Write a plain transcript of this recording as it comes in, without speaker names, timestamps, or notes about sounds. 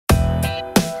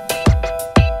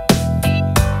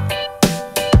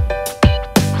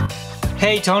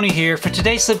Hey, Tony here. For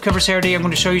today's Slipcover Saturday, I'm going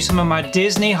to show you some of my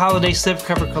Disney Holiday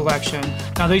Slipcover collection.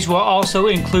 Now these will also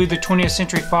include the 20th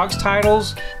Century Fox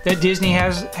titles that Disney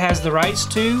has the rights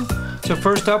to. So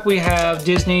first up we have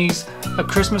Disney's A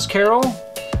Christmas Carol.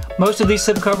 Most of these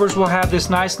slipcovers will have this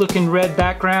nice looking red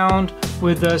background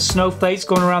with the snowflakes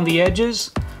going around the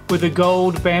edges with a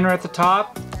gold banner at the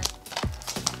top.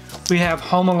 We have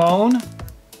Home Alone,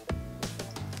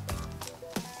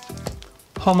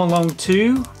 Home Alone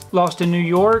 2, Lost in New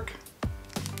York.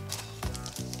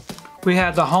 We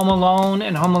have the Home Alone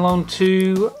and Home Alone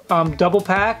 2 double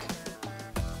pack.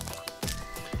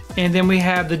 And then we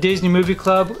have the Disney Movie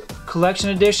Club Collection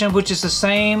Edition, which is the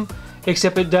same,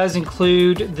 except it does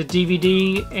include the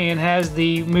DVD and has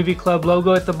the Movie Club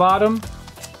logo at the bottom.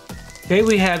 Okay,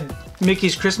 we have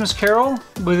Mickey's Christmas Carol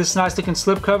with this nice looking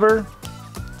slipcover.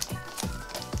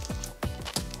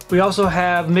 We also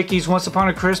have Mickey's Once Upon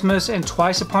a Christmas and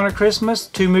Twice Upon a Christmas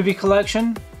 2 movie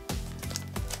collection.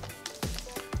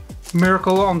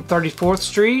 Miracle on 34th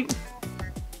Street.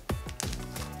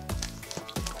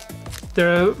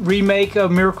 The remake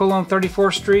of Miracle on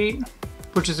 34th Street,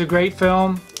 which is a great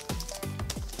film.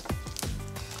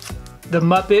 The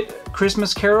Muppet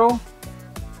Christmas Carol.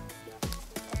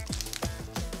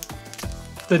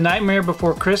 The Nightmare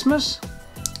Before Christmas.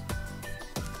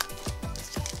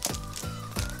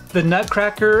 The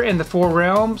Nutcracker and the Four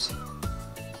Realms.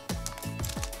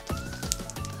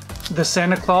 The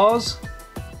Santa Claus.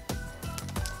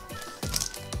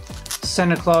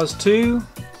 Santa Claus 2.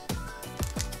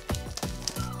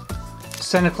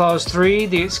 Santa Claus 3,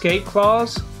 The Escape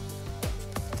Clause.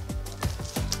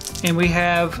 And we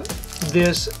have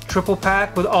this triple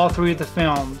pack with all 3 of the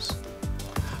films.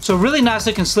 So really nice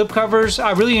looking slipcovers.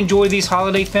 I really enjoy these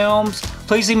holiday films.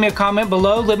 Please leave me a comment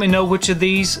below. Let me know which of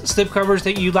these slipcovers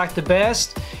that you like the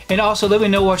best. And also let me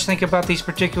know what you think about these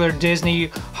particular Disney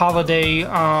holiday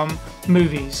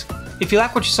movies. If you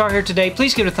like what you saw here today,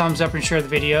 please give it a thumbs up and share the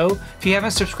video. If you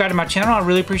haven't subscribed to my channel, I'd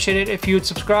really appreciate it if you would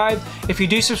subscribe. If you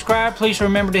do subscribe, please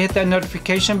remember to hit that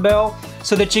notification bell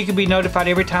so that you can be notified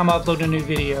every time I upload a new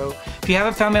video. If you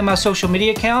haven't found me on my social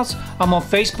media accounts, I'm on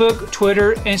Facebook,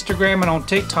 Twitter, Instagram, and on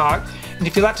TikTok. And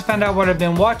if you'd like to find out what I've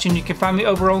been watching, you can find me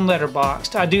over on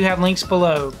Letterboxd. I do have links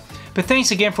below. But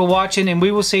thanks again for watching, and we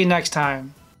will see you next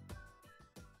time.